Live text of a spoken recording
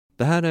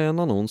Det här är en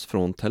annons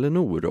från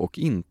Telenor och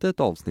inte ett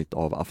avsnitt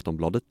av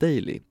Aftonbladet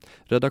Daily.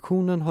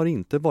 Redaktionen har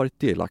inte varit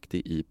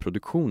delaktig i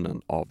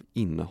produktionen av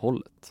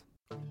innehållet.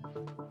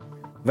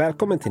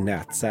 Välkommen till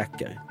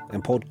Nätsäker,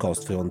 en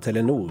podcast från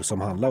Telenor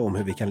som handlar om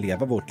hur vi kan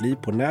leva vårt liv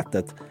på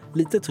nätet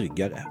lite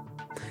tryggare.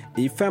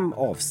 I 5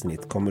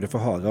 avsnitt kommer du få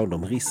höra om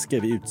de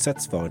risker vi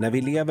utsätts för när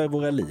vi lever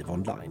våra liv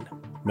online.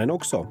 Men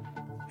också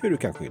hur du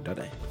kan skydda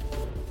dig.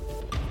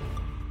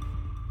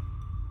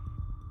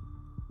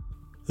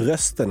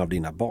 Rösten av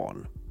dina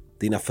barn,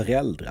 dina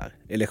föräldrar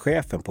eller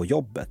chefen på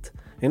jobbet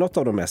är något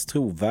av de mest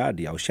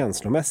trovärdiga och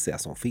känslomässiga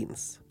som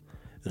finns.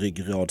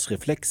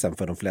 Ryggradsreflexen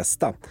för de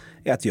flesta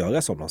är att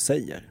göra som de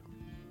säger.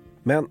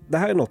 Men det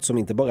här är något som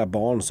inte bara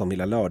barn som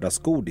vill ha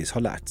lördagsgodis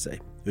har lärt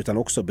sig, utan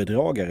också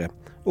bedragare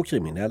och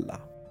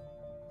kriminella.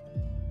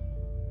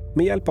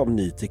 Med hjälp av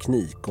ny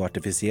teknik och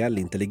artificiell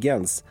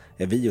intelligens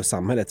är vi och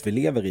samhället vi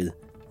lever i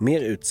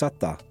mer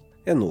utsatta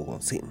än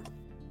någonsin.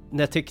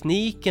 När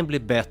tekniken blir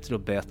bättre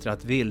och bättre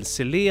att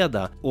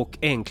vilseleda och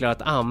enklare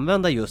att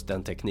använda just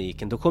den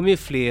tekniken, då kommer ju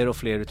fler och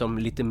fler utav de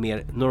lite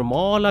mer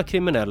normala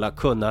kriminella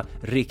kunna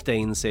rikta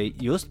in sig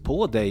just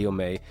på dig och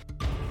mig.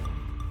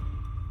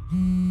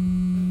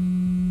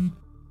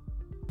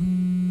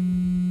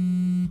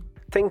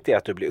 Tänk dig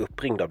att du blir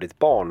uppringd av ditt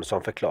barn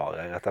som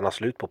förklarar att han har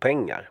slut på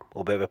pengar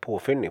och behöver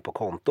påfyllning på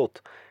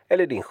kontot,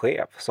 eller din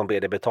chef som ber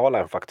dig betala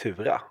en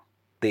faktura.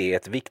 Det är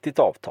ett viktigt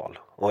avtal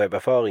och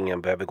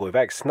överföringen behöver gå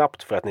iväg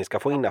snabbt för att ni ska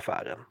få in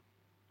affären.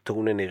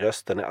 Tonen i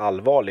rösten är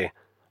allvarlig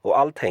och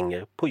allt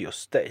hänger på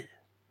just dig.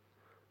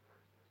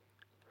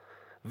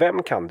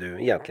 Vem kan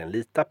du egentligen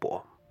lita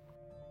på?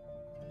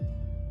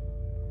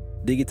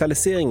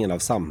 Digitaliseringen av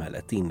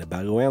samhället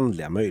innebär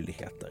oändliga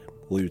möjligheter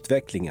och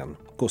utvecklingen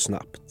går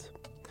snabbt.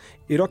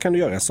 Idag kan du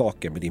göra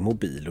saker med din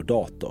mobil och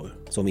dator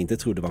som vi inte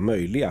trodde var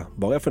möjliga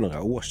bara för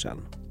några år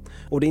sedan.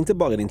 Och det är inte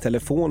bara din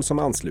telefon som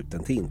är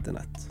ansluten till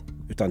internet,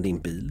 utan din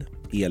bil,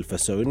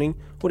 elförsörjning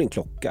och din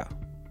klocka.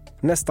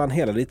 Nästan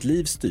hela ditt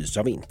liv styrs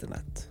av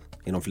internet.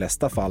 I de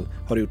flesta fall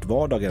har det gjort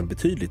vardagen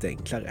betydligt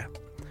enklare.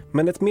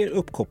 Men ett mer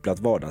uppkopplat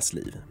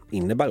vardagsliv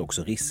innebär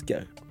också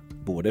risker.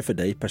 Både för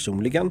dig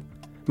personligen,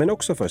 men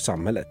också för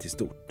samhället i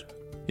stort.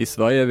 I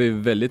Sverige är vi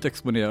väldigt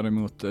exponerade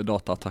mot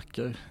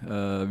dataattacker.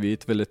 Vi är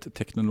ett väldigt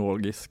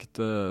teknologiskt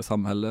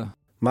samhälle.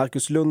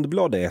 Marcus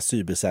Lundblad är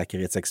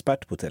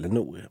cybersäkerhetsexpert på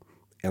Telenor.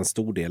 En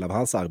stor del av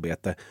hans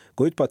arbete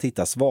går ut på att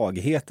hitta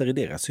svagheter i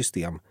deras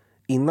system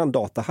innan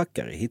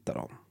datahackare hittar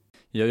dem.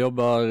 Jag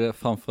jobbar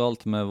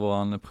framförallt med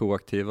vår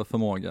proaktiva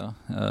förmåga.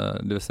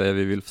 Det vill säga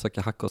vi vill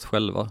försöka hacka oss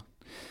själva.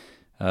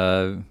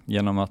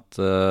 Genom att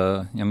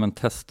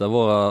testa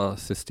våra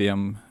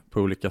system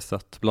på olika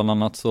sätt. Bland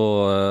annat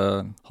så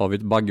har vi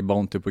ett bug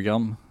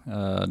bounty-program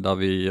där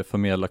vi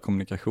förmedlar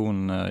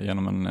kommunikation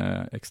genom en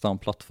extern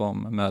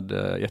plattform med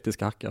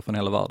etiska hackare från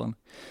hela världen.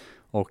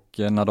 Och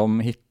när de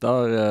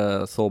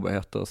hittar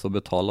sårbarheter så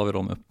betalar vi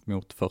dem upp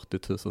mot 40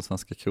 000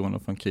 svenska kronor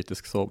för en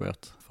kritisk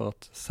sårbarhet för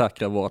att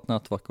säkra vårt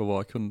nätverk och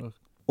våra kunder.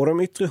 Och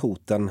de yttre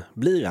hoten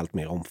blir allt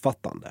mer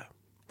omfattande.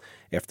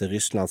 Efter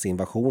Rysslands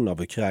invasion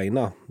av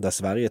Ukraina, där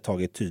Sverige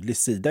tagit tydlig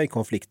sida i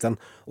konflikten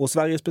och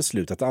Sveriges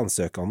beslut att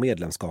ansöka om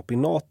medlemskap i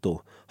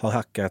NATO, har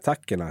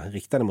hackerattackerna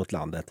riktade mot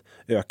landet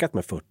ökat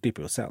med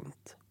 40%.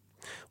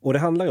 Och det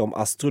handlar om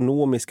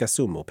astronomiska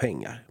summor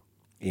pengar.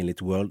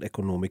 Enligt World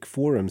Economic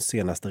Forums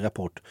senaste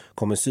rapport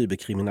kommer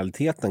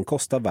cyberkriminaliteten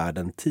kosta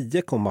världen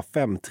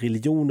 10,5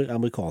 triljoner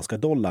amerikanska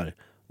dollar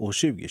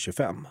år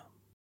 2025.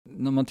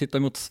 När man tittar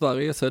mot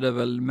Sverige så är det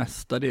väl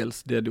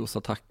mestadels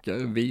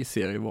DDoS-attacker vi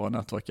ser i våra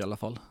nätverk i alla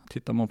fall.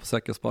 Tittar man på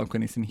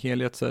säkerhetsbranschen i sin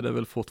helhet så är det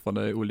väl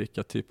fortfarande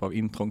olika typer av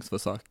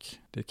intrångsförsök.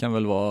 Det kan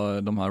väl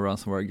vara de här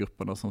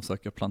ransomware-grupperna som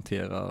försöker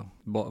plantera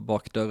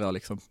bakdörrar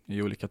liksom,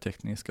 i olika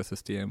tekniska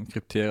system,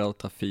 krypterad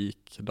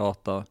trafik,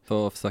 data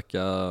för att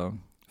försöka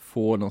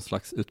få någon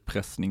slags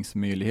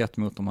utpressningsmöjlighet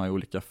mot de här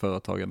olika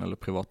företagen eller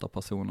privata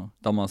personer.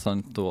 Där man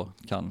sedan då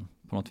kan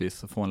på något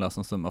vis få en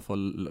lösensumma för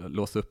att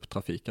låsa upp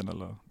trafiken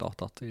eller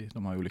datat i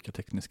de här olika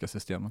tekniska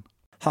systemen.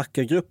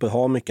 Hackergrupper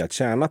har mycket att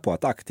tjäna på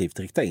att aktivt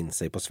rikta in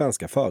sig på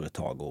svenska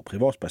företag och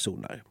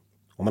privatpersoner.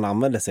 Och man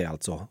använder sig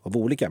alltså av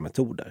olika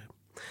metoder.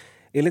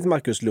 Enligt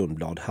Marcus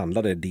Lundblad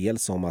handlar det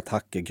dels om att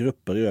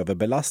hackergrupper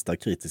överbelastar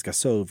kritiska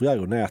servrar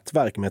och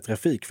nätverk med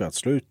trafik för att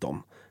slå ut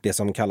dem. Det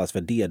som kallas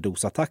för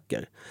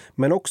DDoS-attacker.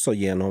 Men också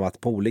genom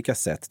att på olika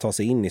sätt ta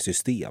sig in i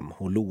system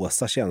och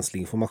låsa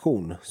känslig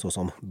information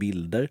såsom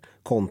bilder,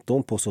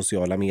 konton på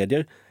sociala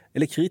medier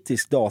eller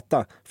kritisk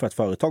data för att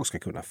företag ska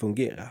kunna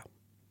fungera.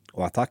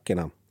 Och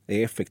attackerna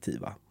är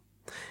effektiva.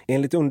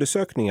 Enligt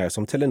undersökningar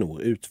som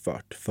Telenor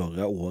utfört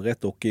förra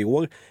året och i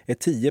år är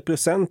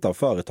 10% av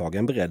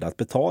företagen beredda att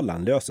betala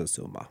en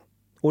lösensumma.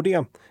 Och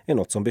det är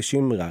något som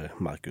bekymrar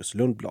Marcus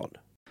Lundblad.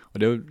 Och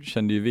det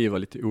kände ju vi var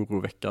lite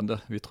oroväckande.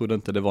 Vi trodde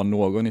inte det var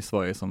någon i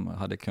Sverige som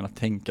hade kunnat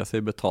tänka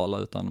sig betala,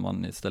 utan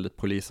man istället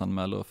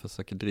polisanmäler och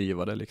försöker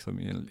driva det liksom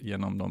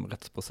genom de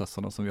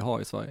rättsprocesserna som vi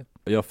har i Sverige.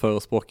 Jag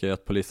förespråkar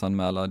att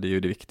polisanmäla, det är ju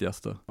det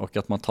viktigaste. Och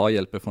att man tar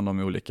hjälp från de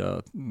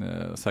olika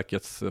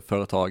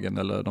säkerhetsföretagen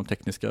eller de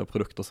tekniska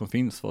produkter som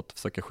finns för att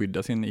försöka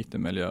skydda sin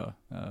IT-miljö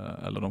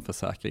eller de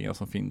försäkringar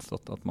som finns,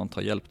 att man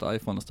tar hjälp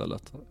därifrån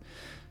istället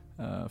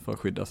för att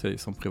skydda sig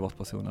som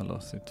privatperson eller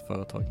sitt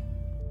företag.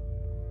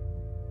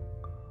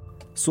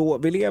 Så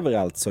vi lever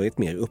alltså i ett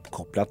mer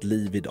uppkopplat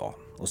liv idag,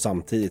 och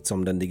samtidigt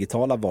som den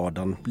digitala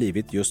vardagen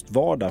blivit just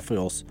vardag för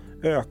oss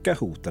ökar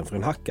hoten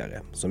från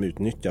hackare som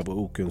utnyttjar vår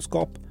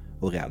okunskap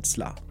och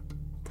rädsla.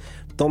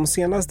 De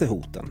senaste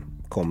hoten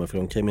kommer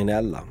från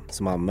kriminella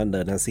som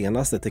använder den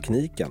senaste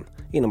tekniken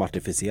inom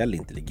artificiell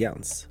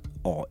intelligens,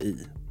 AI.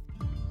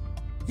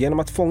 Genom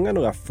att fånga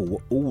några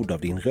få ord av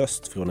din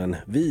röst från en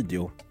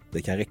video,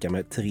 det kan räcka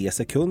med 3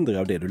 sekunder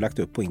av det du lagt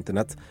upp på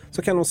internet,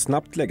 så kan de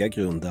snabbt lägga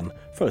grunden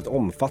för ett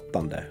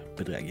omfattande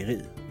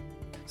bedrägeri.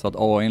 Så att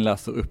AI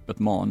läser upp ett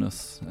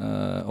manus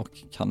och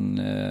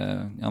kan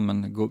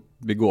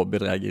begå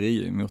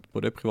bedrägeri mot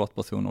både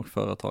privatpersoner och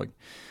företag.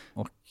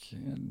 Och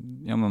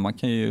man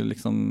kan ju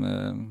liksom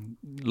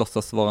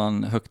låtsas vara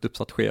en högt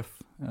uppsatt chef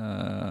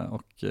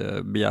och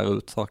begära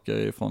ut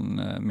saker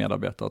från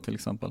medarbetare till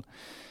exempel.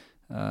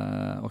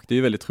 Och det är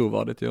ju väldigt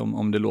trovärdigt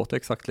om det låter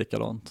exakt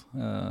likadant.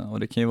 Och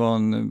det kan ju vara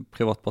en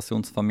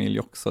privatpersons familj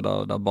också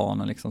där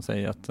barnen liksom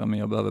säger att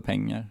jag behöver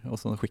pengar, och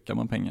så skickar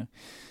man pengar.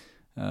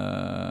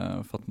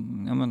 För att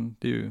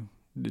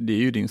det är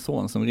ju din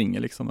son som ringer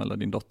liksom, eller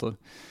din dotter.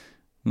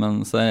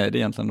 Men så är det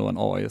egentligen då en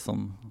AI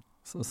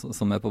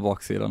som är på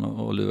baksidan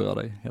och lurar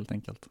dig helt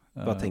enkelt.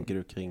 Vad tänker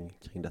du kring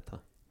detta?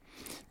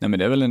 Nej, men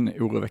det är väl en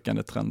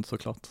oroväckande trend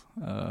såklart.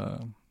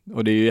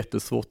 Och det är ju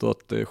jättesvårt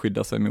att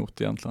skydda sig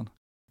mot egentligen.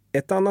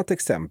 Ett annat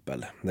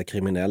exempel när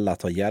kriminella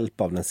tar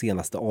hjälp av den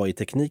senaste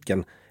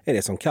AI-tekniken är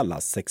det som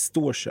kallas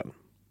sextortion,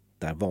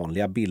 där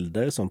vanliga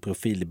bilder som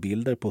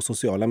profilbilder på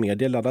sociala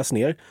medier laddas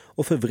ner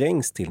och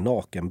förvrängs till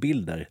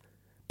nakenbilder,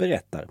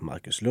 berättar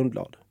Marcus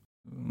Lundblad.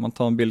 Man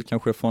tar en bild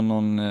kanske från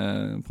någon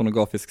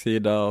pornografisk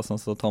sida, och sen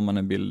så tar man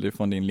en bild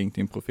från din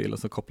LinkedIn-profil och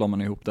så kopplar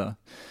man ihop det.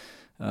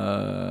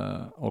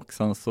 Och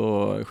sen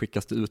så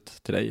skickas det ut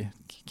till dig,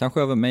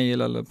 kanske över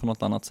mail eller på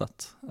något annat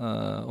sätt,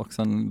 och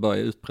sen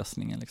börjar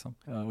utpressningen liksom.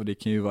 Och det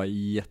kan ju vara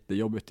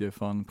jättejobbigt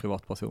för en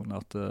privatperson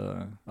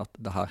att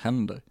det här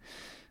händer.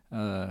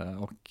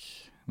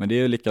 Men det är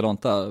ju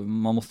likadant där,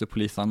 man måste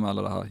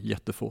polisanmäla det här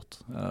jättefort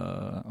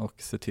och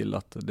se till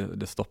att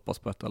det stoppas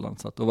på ett eller annat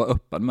sätt och vara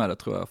öppen med det,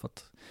 tror jag, för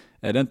att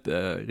är det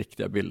inte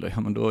riktiga bilder,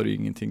 men då är det ju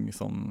ingenting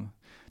som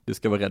du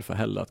ska vara rädd för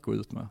heller att gå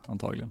ut med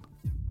antagligen.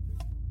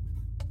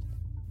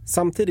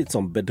 Samtidigt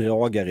som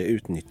bedragare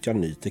utnyttjar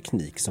ny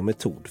teknik som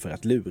metod för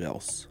att lura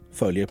oss,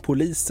 följer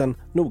polisen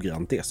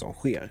noggrant det som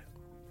sker.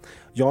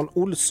 Jan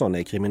Olsson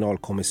är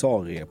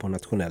kriminalkommissarie på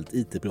Nationellt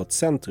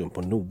IT-brottscentrum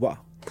på NOA.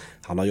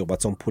 Han har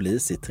jobbat som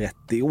polis i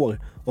 30 år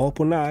och har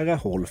på nära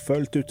håll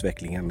följt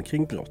utvecklingen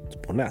kring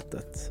brott på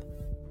nätet.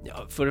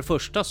 Ja, för det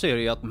första så är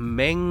det ju att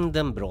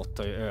mängden brott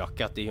har ju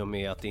ökat i och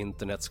med att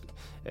internet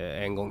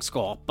en gång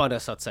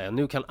skapades, så att säga.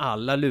 Nu kan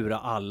alla lura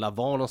alla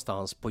var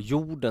någonstans på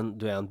jorden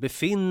du än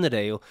befinner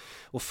dig,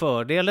 och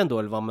fördelen då,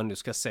 eller vad man nu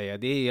ska säga,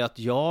 det är att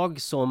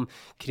jag som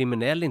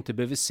kriminell inte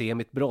behöver se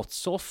mitt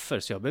brottsoffer,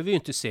 så jag behöver ju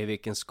inte se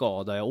vilken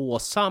skada jag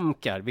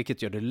åsamkar,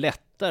 vilket gör det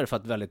lättare för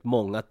att väldigt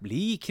många att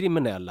bli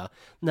kriminella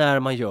när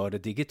man gör det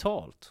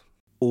digitalt.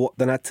 Och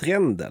den här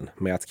trenden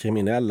med att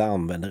kriminella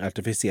använder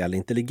artificiell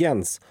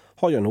intelligens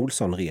har Jan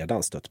Olsson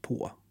redan stött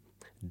på.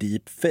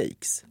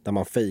 Deepfakes, där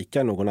man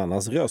fejkar någon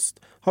annans röst,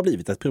 har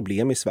blivit ett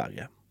problem i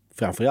Sverige.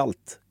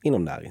 Framförallt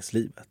inom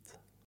näringslivet.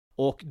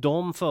 Och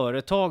de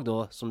företag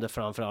då som det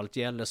framförallt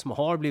gäller, som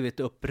har blivit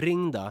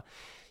uppringda,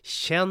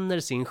 känner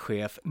sin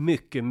chef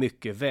mycket,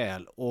 mycket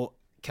väl och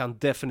kan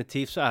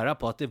definitivt svära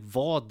på att det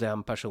var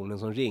den personen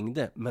som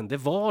ringde, men det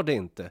var det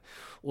inte.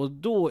 Och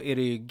då är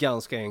det ju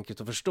ganska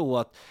enkelt att förstå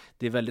att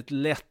det är väldigt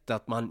lätt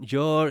att man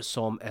gör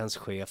som ens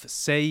chef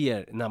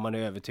säger när man är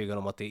övertygad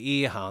om att det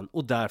är han,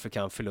 och därför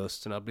kan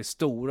förlusterna bli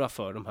stora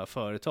för de här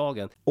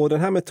företagen. Och den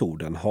här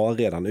metoden har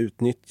redan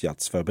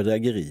utnyttjats för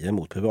bedrägerier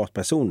mot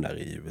privatpersoner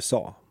i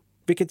USA,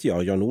 vilket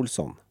gör Jan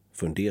Olsson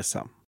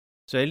fundersam.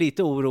 Så jag är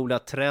lite orolig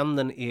att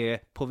trenden är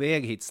på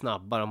väg hit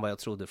snabbare än vad jag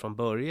trodde från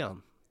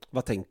början.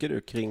 Vad tänker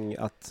du kring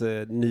att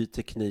ny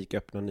teknik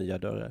öppnar nya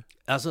dörrar?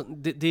 Alltså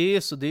det är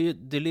så,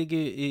 det ligger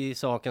i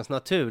sakens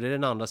natur. Det är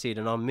den andra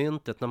sidan av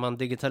myntet. När man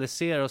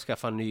digitaliserar och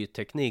skaffar ny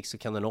teknik så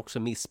kan den också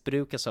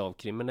missbrukas av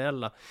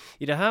kriminella.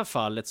 I det här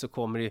fallet så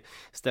kommer det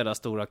ställa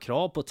stora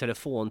krav på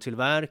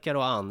telefontillverkare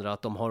och andra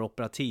att de har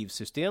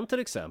operativsystem till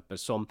exempel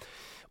som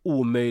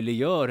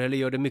omöjliggör eller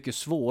gör det mycket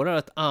svårare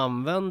att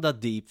använda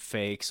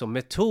deepfake som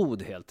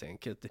metod helt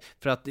enkelt.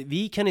 För att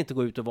vi kan inte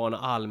gå ut och varna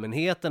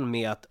allmänheten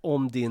med att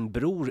om din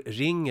bror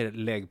ringer,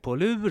 lägg på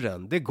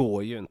luren. Det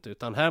går ju inte,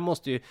 utan här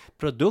måste ju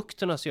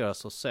produkterna göras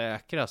så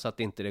säkra så att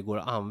inte det går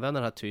att använda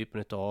den här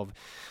typen av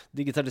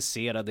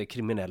digitaliserade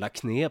kriminella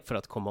knep för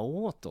att komma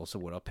åt oss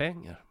och våra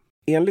pengar.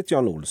 Enligt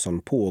Jan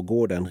Olsson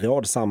pågår det en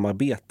rad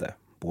samarbete,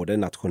 både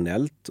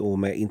nationellt och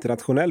med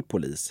internationell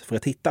polis, för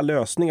att hitta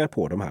lösningar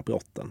på de här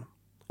brotten.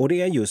 Och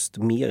det är just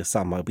mer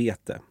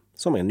samarbete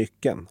som är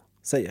nyckeln,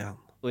 säger han.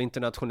 Och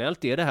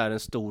internationellt är det här en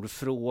stor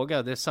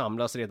fråga. Det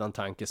samlas redan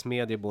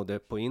tankesmedjor både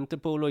på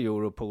Interpol och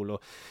Europol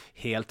och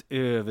helt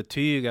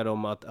övertygad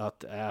om att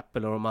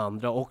Apple och de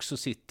andra också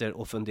sitter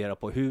och funderar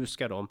på hur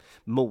ska de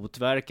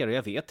motverka det.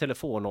 Jag vet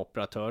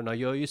telefonoperatörerna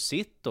gör ju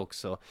sitt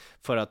också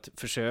för att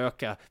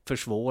försöka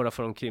försvåra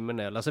för de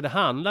kriminella. Så det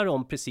handlar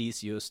om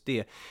precis just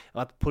det.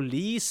 Att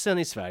polisen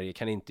i Sverige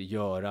kan inte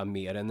göra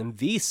mer än en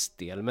viss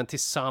del, men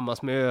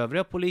tillsammans med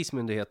övriga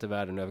polismyndigheter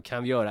världen över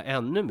kan vi göra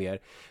ännu mer.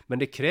 Men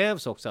det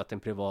krävs också att den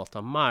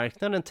privata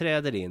marknaden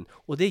träder in,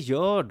 och det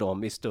gör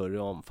de i större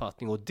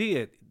omfattning, och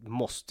det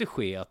måste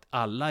ske att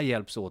alla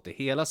hjälps åt i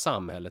hela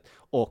samhället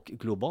och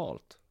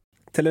globalt.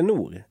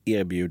 Telenor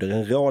erbjuder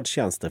en rad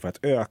tjänster för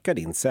att öka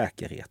din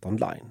säkerhet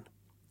online.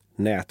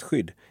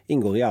 Nätskydd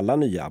ingår i alla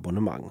nya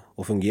abonnemang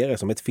och fungerar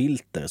som ett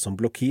filter som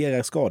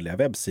blockerar skadliga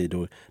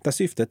webbsidor där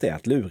syftet är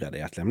att lura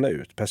dig att lämna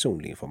ut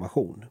personlig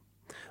information.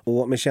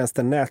 Och med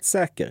tjänsten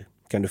Nätsäker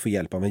kan du få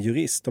hjälp av en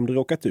jurist om du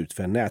råkat ut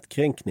för en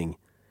nätkränkning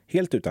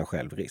helt utan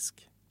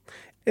självrisk.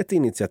 Ett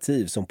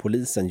initiativ som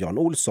polisen Jan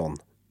Olsson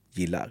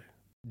gillar.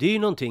 Det är ju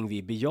någonting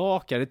vi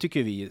bejakar, det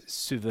tycker vi är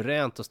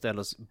suveränt att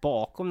ställa oss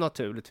bakom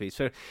naturligtvis.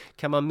 För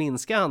kan man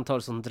minska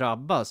antalet som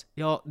drabbas,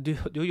 ja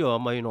då gör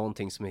man ju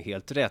någonting som är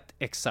helt rätt.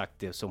 Exakt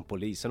det som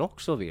polisen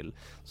också vill.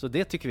 Så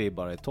det tycker vi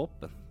bara är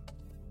toppen.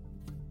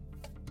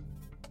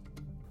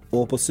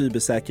 Och på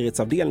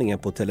cybersäkerhetsavdelningen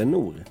på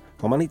Telenor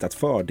har man hittat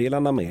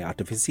fördelarna med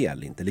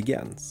artificiell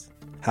intelligens.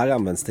 Här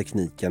används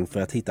tekniken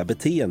för att hitta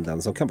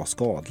beteenden som kan vara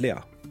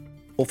skadliga.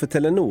 Och för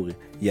Telenor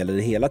gäller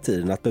det hela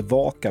tiden att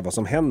bevaka vad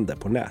som händer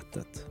på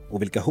nätet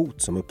och vilka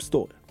hot som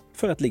uppstår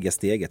för att ligga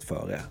steget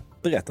före,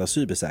 berättar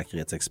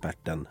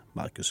cybersäkerhetsexperten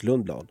Marcus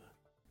Lundblad.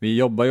 Vi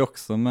jobbar ju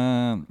också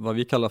med vad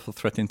vi kallar för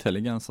threat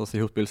intelligence, alltså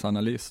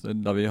hotbildsanalys,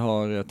 där vi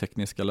har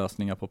tekniska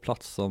lösningar på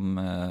plats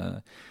som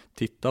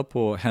tittar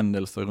på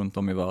händelser runt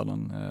om i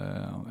världen.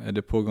 Är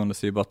det pågående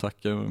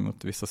cyberattacker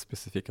mot vissa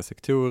specifika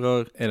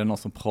sektorer? Är det någon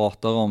som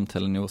pratar om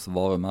Telenors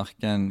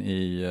varumärken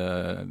i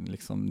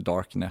liksom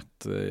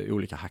darknet,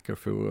 olika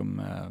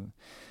hackerforum?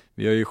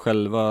 Vi har ju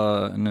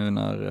själva, nu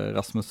när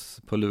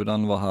Rasmus på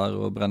Ludan var här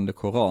och brände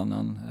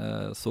Koranen,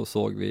 så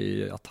såg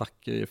vi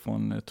attacker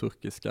från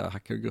turkiska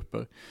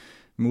hackergrupper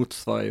mot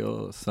Sverige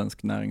och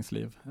svensk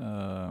näringsliv.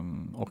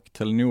 Och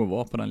Telenor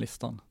var på den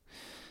listan.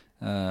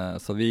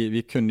 Så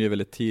vi kunde ju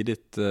väldigt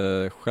tidigt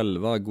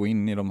själva gå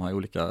in i de här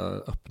olika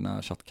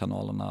öppna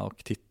chattkanalerna och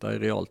titta i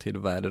realtid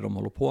vad är det de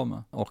håller på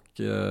med.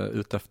 Och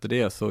utefter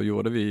det så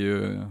gjorde vi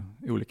ju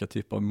olika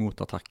typer av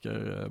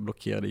motattacker,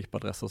 blockerade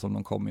IP-adresser som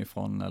de kom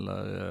ifrån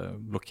eller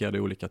blockerade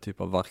olika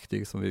typer av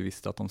verktyg som vi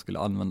visste att de skulle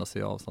använda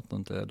sig av så att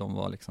inte de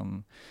var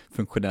liksom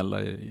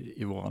funktionella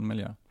i vår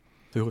miljö.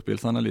 Så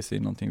hotbildsanalys är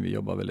någonting vi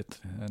jobbar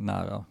väldigt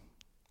nära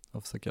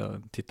och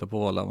försöka titta på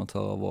våra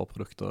leverantörer, våra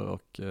produkter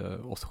och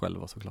oss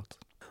själva såklart.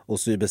 Och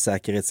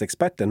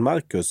cybersäkerhetsexperten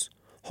Marcus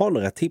har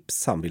några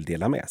tips han vill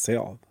dela med sig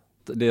av.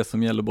 Det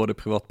som gäller både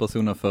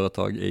privatpersoner och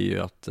företag är ju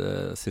att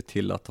se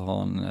till att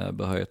ha en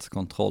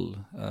behörighetskontroll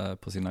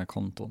på sina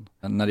konton.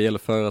 När det gäller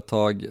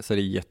företag så är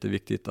det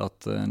jätteviktigt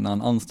att när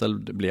en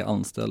anställd blir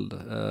anställd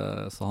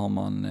så har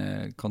man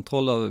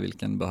kontroll över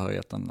vilken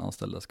behörighet den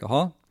anställda ska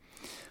ha.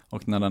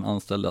 Och när den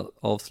anställda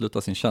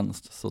avslutar sin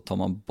tjänst så tar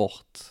man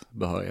bort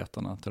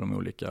behörigheterna till de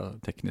olika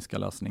tekniska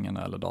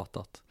lösningarna eller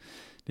datat.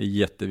 Det är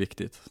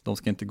jätteviktigt. De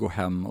ska inte gå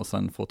hem och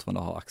sen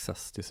fortfarande ha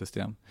access till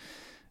system.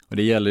 Och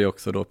det gäller ju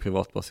också då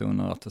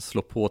privatpersoner att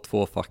slå på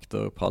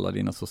 2-faktor på alla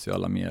dina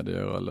sociala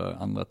medier eller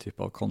andra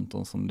typer av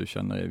konton som du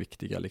känner är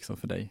viktiga liksom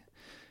för dig.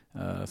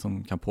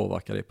 Som kan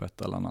påverka dig på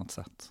ett eller annat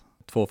sätt.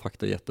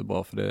 2-faktor är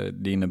jättebra för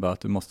det innebär att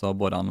du måste ha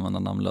både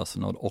användarnamn,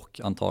 lösenord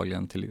och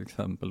antagligen till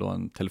exempel då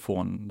en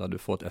telefon där du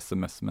får ett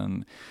sms med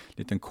en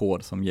liten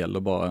kod som gäller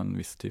bara en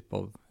viss typ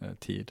av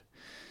tid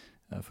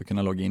för att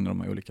kunna logga in i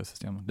de här olika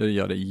systemen. Det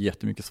gör det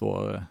jättemycket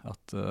svårare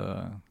att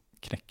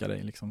knäcka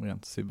dig liksom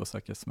rent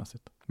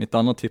cybersäkerhetsmässigt. Mitt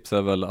andra tips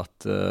är väl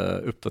att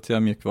uppdatera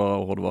mjukvara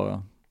och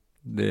hårdvara.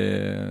 Det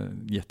är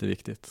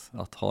jätteviktigt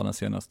att ha den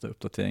senaste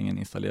uppdateringen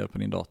installerad på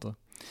din dator.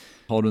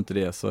 Har du inte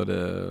det så är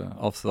det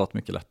avsevärt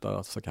mycket lättare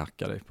att försöka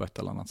hacka dig på ett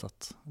eller annat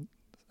sätt.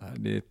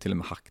 Det är till och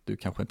med hack du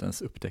kanske inte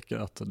ens upptäcker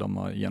att de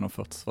har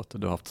genomförts för att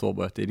du har haft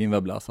sårbarhet i din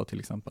webbläsare till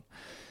exempel.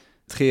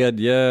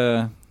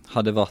 Tredje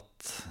hade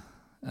varit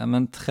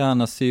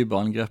träna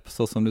cyberangrepp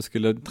så som du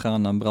skulle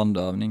träna en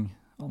brandövning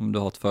om du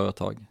har ett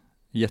företag.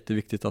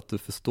 Jätteviktigt att du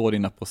förstår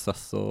dina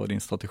processer och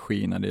din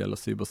strategi när det gäller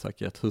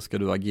cybersäkerhet. Hur ska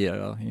du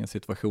agera i en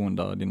situation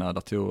där dina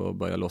datorer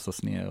börjar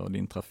låsas ner och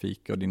din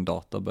trafik och din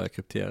data börjar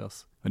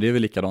krypteras? Och det är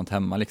väl likadant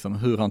hemma. Liksom.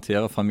 Hur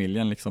hanterar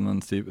familjen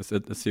liksom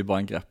ett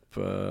cyberangrepp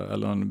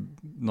eller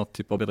något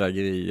typ av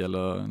bedrägeri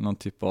eller någon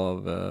typ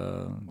av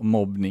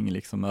mobbning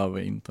liksom, över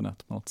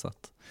internet på något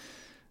sätt?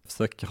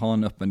 Försök ha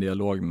en öppen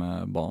dialog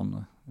med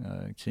barn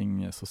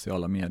kring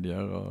sociala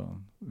medier och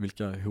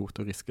vilka hot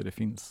och risker det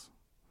finns.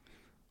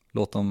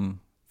 Låt dem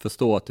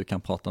förstå att du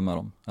kan prata med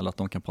dem eller att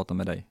de kan prata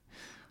med dig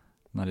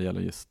när det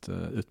gäller just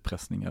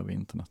utpressning över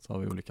internet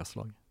av olika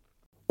slag.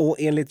 Och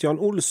enligt Jan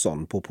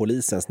Olsson på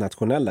polisens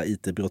nationella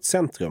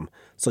IT-brottscentrum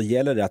så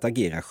gäller det att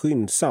agera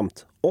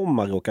skyndsamt om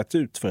man råkat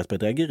ut för ett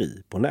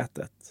bedrägeri på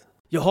nätet.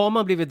 Ja, har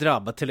man blivit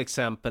drabbad till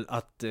exempel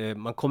att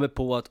man kommer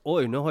på att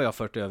oj, nu har jag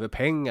fört över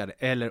pengar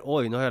eller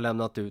oj, nu har jag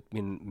lämnat ut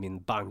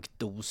min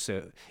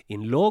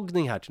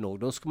bankdosinloggning här till någon.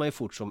 Då ska man ju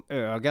fort som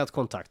öga att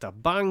kontakta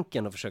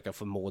banken och försöka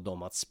förmå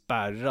dem att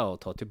spärra och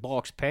ta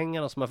tillbaks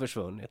pengarna som har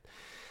försvunnit.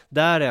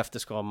 Därefter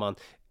ska man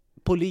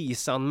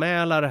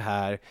polisanmäla det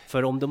här,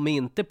 för om de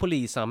inte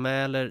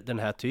polisanmäler den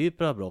här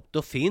typen av brott,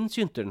 då finns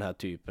ju inte den här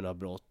typen av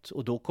brott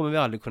och då kommer vi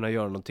aldrig kunna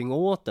göra någonting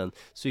åt den.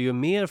 Så ju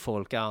mer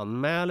folk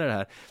anmäler det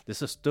här,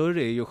 desto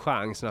större är ju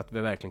chansen att vi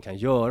verkligen kan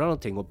göra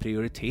någonting och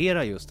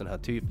prioritera just den här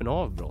typen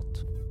av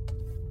brott.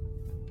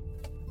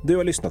 Du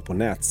har lyssnat på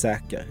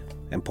Nätsäker,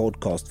 en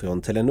podcast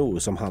från Telenor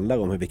som handlar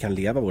om hur vi kan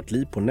leva vårt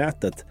liv på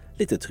nätet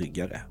lite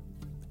tryggare.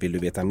 Vill du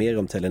veta mer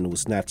om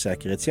Telenors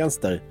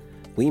nätsäkerhetstjänster?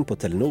 Gå in på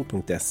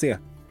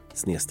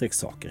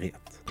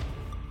telenor.se/sakerhet.